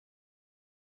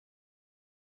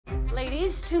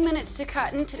Ladies, 2 minutes to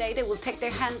curtain. Today they will take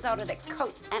their hands out of their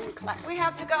coats and clap. We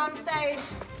have to go on stage.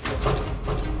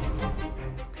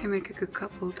 They make a good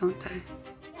couple, don't they?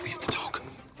 We have to talk.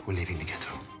 We're leaving the ghetto.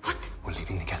 What? We're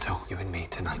leaving the ghetto, you and me,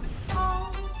 tonight.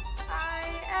 All I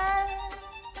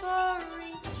ever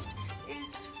reached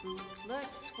is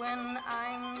fruitless when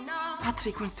I'm not.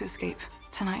 Patrick wants to escape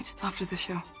tonight after the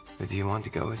show. But do you want to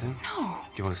go with him? No.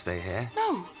 Do you want to stay here?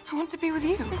 No, I want to be with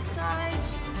you. Beside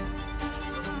you.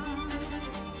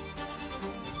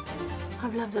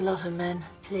 I've loved a lot of men.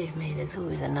 Believe me, there's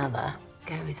always another.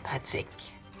 Go with Patrick.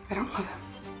 I don't love him.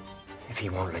 If he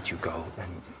won't let you go,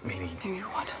 then maybe... Maybe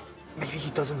what? Maybe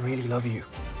he doesn't really love you.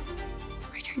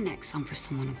 Write your next song for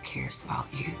someone who cares about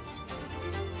you.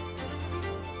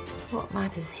 What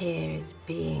matters here is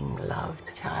being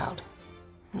loved, child,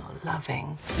 not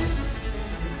loving.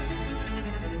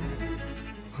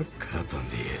 What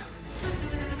happened here?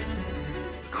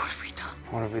 What have we done?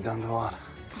 What have we done to what?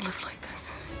 To live like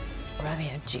this.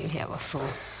 Romeo and Juliet were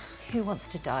fools. Who wants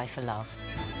to die for love?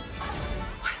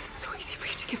 Why is it so easy for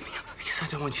you to give me up? Because I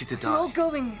don't want you to We're die. all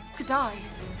going to die.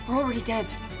 We're already dead.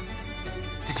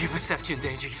 Did you put Steph in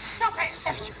danger? Stop it!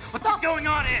 What's going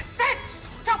on here?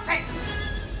 Stop it!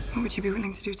 What would you be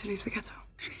willing to do to leave the ghetto?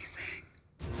 Anything.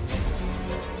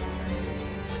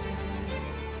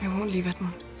 I won't leave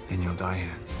Edmund. Then you'll die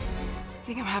here. You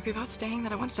think I'm happy about staying,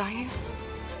 that I want to die here?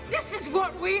 This is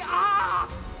what we are!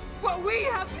 What we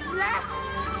have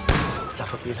left!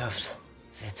 Love what we loved.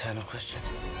 It's the eternal question.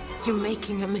 You're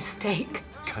making a mistake.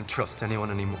 Can't trust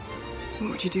anyone anymore. What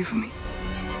would you do for me?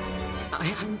 I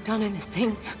haven't done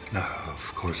anything. No,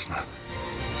 of course not.